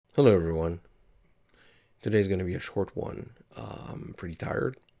Hello, everyone. Today's going to be a short one. I'm pretty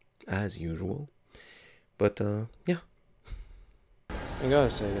tired, as usual. But, yeah. I gotta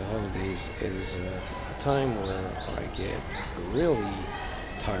say, the holidays is a time where I get really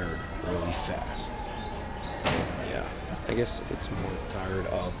tired really fast. Yeah, I guess it's more tired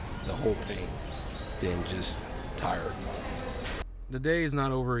of the whole thing than just tired. The day is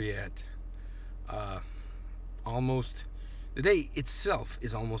not over yet. Uh, almost. The day itself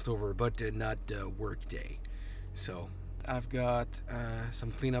is almost over, but not work day. So I've got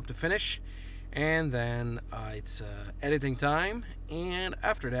some cleanup to finish, and then it's editing time, and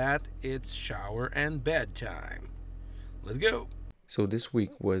after that, it's shower and bed time. Let's go. So this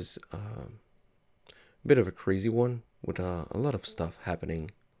week was a bit of a crazy one with a lot of stuff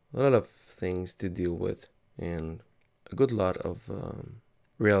happening, a lot of things to deal with, and a good lot of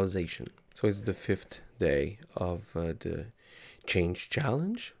realization. So it's the fifth day of the change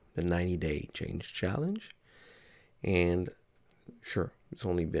challenge, the 90-day change challenge. And sure, it's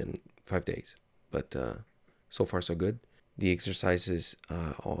only been 5 days, but so far so good. The exercises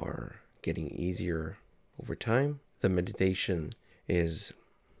are getting easier over time. The meditation is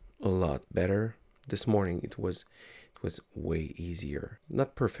a lot better. This morning it was way easier.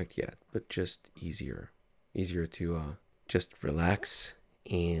 Not perfect yet, but just easier. Easier to just relax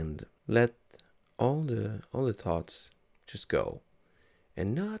and let all the thoughts just go,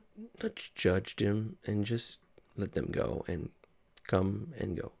 and not judge them, and just let them go and come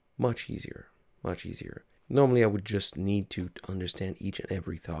and go. Much easier, much easier. Normally, I would just need to understand each and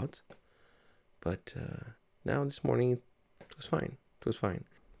every thought, but now this morning it was fine. It was fine.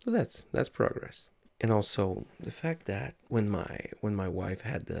 So that's progress. And also the fact that when my wife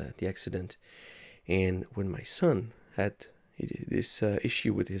had the accident, and when my son had this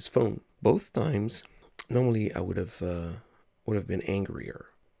issue with his phone, both times, normally I would have been angrier.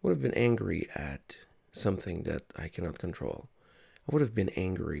 Would have been angry at something that I cannot control. I would have been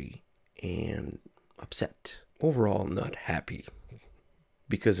angry and upset. Overall, not happy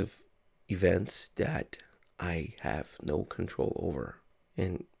because of events that I have no control over.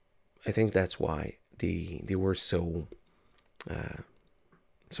 And I think that's why they were so uh,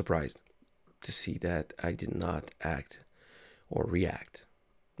 surprised to see that I did not act or react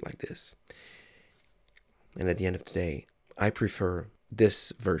like this. And at the end of the day, I prefer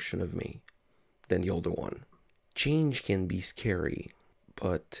this version of me than the older one. Change can be scary,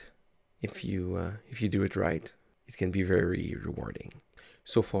 but if you do it right, it can be very rewarding.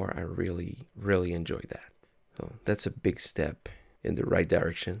 So far, I really enjoyed that. So that's a big step in the right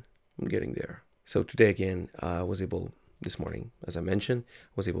direction. I'm getting there. So today again, I was able this morning, as I mentioned,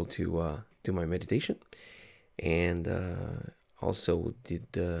 was able to do my meditation, and also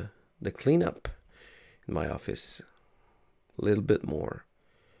did the cleanup in my office a little bit more.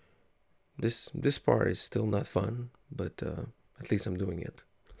 This part is still not fun, but at least I'm doing it.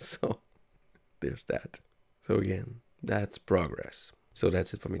 So there's that. So again, that's progress. So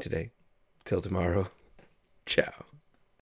that's it for me today. Till tomorrow. Ciao.